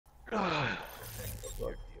You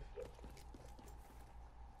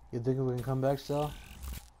think we can come back still?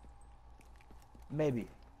 Maybe.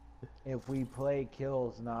 If we play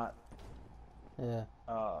kills, not Yeah.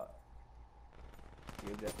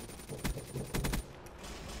 you get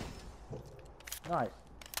nice.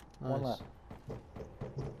 One left.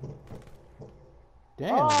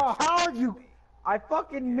 Damn. Oh, how are you? I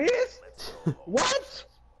fucking missed. What?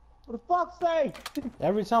 For the fuck's sake!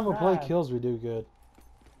 Every time we play God. kills, we do good.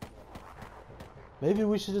 Maybe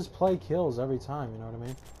we should just play kills every time. You know what I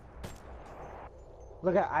mean?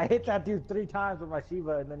 Look, I hit that dude 3 times with my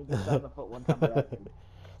Shiva, and then he gets on the foot one time by accident.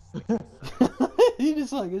 He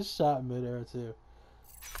just like gets shot midair too.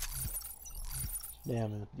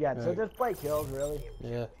 Damn it. Yeah, so Right. just play kills, really.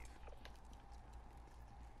 Yeah.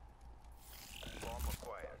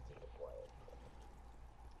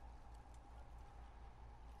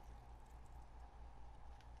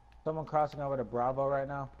 Someone crossing over to Bravo right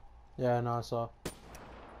now. Yeah, I know. I saw.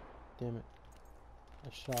 Damn it.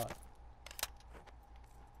 A shot.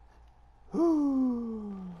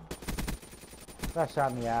 Got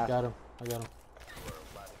shot in the ass. Got him. I got him.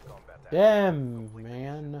 Damn,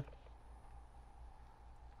 man.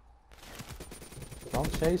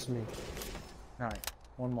 Don't chase me. Alright,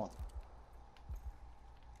 one more.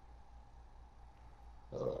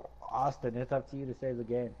 Austin, it's up to you to save the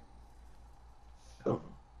game.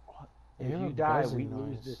 If You're you a die, buzzing we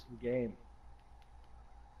noise. lose this game.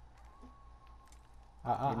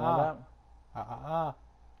 You You know that?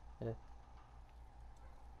 Yeah.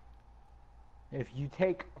 If you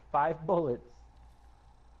take 5 bullets,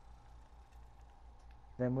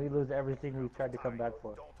 then we lose everything we've tried to come back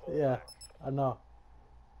for. Yeah, I know.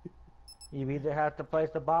 You either have to place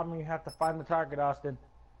the bomb or you have to find the target, Austin.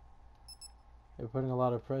 You're putting a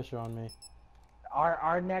lot of pressure on me.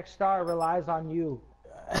 Our next star relies on you.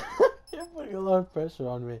 You're putting a lot of pressure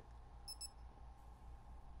on me.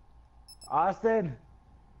 Austin!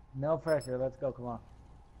 No pressure, let's go, come on.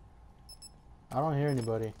 I don't hear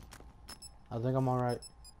anybody. I think I'm alright.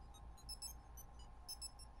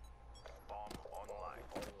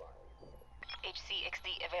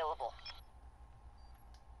 XxGRYMmxX available.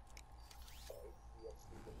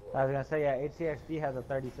 I was gonna say, yeah, HCXD has a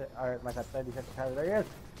 36, or like a 30-second timer. There he is!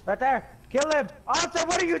 Right there! Kill him! Austin,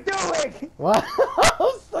 what are you doing? What?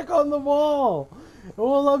 I'm stuck on the wall! It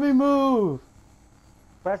won't let me move!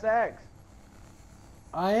 Press X.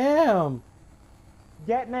 I am!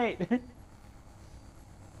 Detonate!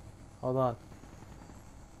 Hold on.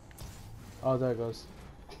 Oh, there it goes.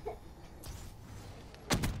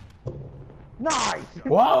 Nice!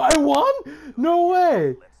 Wow, I won? No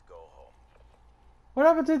way! What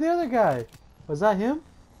happened to the other guy? Was that him?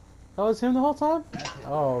 That was him the whole time?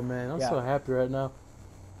 Oh man, I'm so Yeah. happy right now.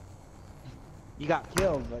 You got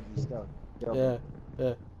killed, but you still killed Yeah, him.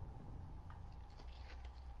 yeah.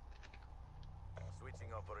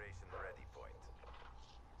 Switching operation ready point.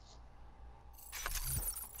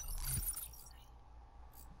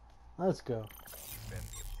 Let's go. Defend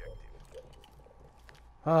the objective.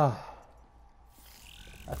 Ah.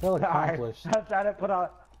 I feel accomplished. I'm trying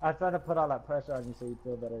to put all that pressure on you so you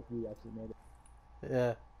feel better if you actually made it.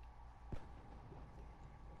 Yeah.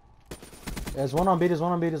 There's one on B, there's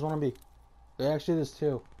one on B, there's one on B. Actually, there's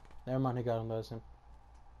 2. Never mind, he got him, that's him.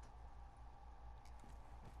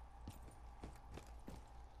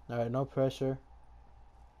 Alright, no pressure.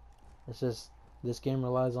 It's just, this game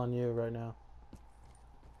relies on you right now.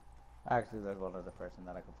 Actually, there's one other person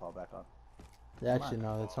that I can fall back on. Actually,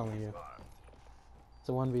 no, that's only you. It's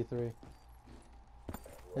a 1v3.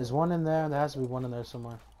 There's one in there, and there has to be one in there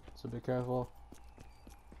somewhere. So be careful.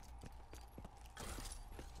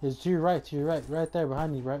 He's to your right, right there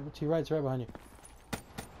behind you, right to your right, it's right behind you.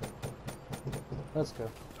 Let's go.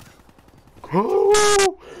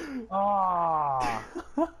 Ah!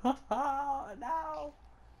 No!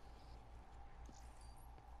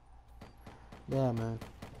 Yeah, man.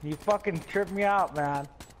 You fucking tripped me out, man.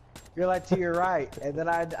 You're like to your right, and then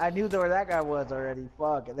I knew where that guy was already.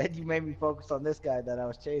 Fuck, and then you made me focus on this guy that I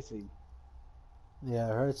was chasing. Yeah,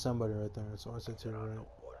 I heard somebody right there, so I said to your right. Words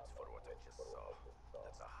for what I just saw.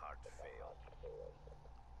 That's a hard fail.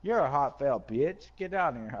 You're a hot fail, bitch. Get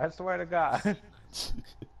down here. I swear to God.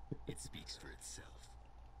 It speaks for itself.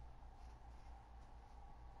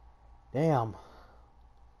 Damn.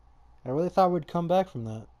 I really thought we'd come back from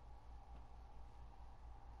that.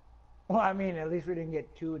 Well, I mean, at least we didn't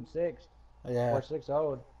get 2 and 6 Yeah. or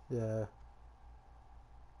 6-0. Yeah.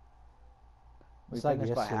 We It's like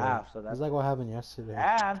finished by yesterday. half, so that's. It's like what happened yesterday.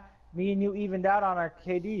 And me and you evened out on our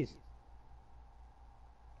KDs.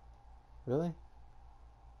 Really?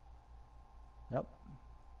 Yep.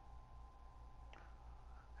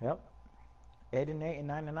 Yep. 8-8 and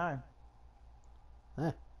 9-9.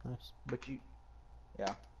 Eh, nice. But you,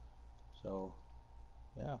 yeah. So,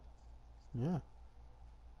 yeah. Yeah.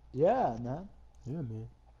 Yeah, man. Yeah, man.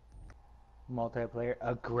 Multiplayer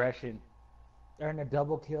aggression. Earn a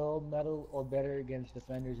double kill medal or better against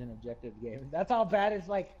defenders in objective game. That's how bad it's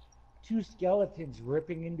like two skeletons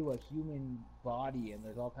ripping into a human body and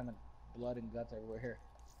there's all kind of blood and guts everywhere here.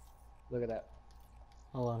 Look at that.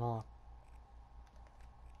 Hold on, hold on.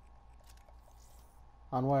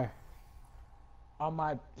 On where? On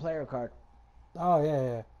my player card. Oh, yeah,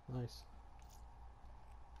 yeah. Nice.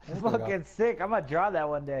 I think I got- Fucking sick. I'm gonna draw that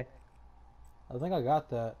one day. I think I got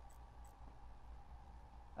that.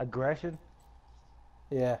 Aggression?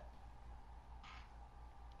 Yeah.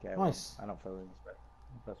 Okay, Nice. well, I don't feel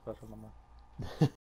any special no more.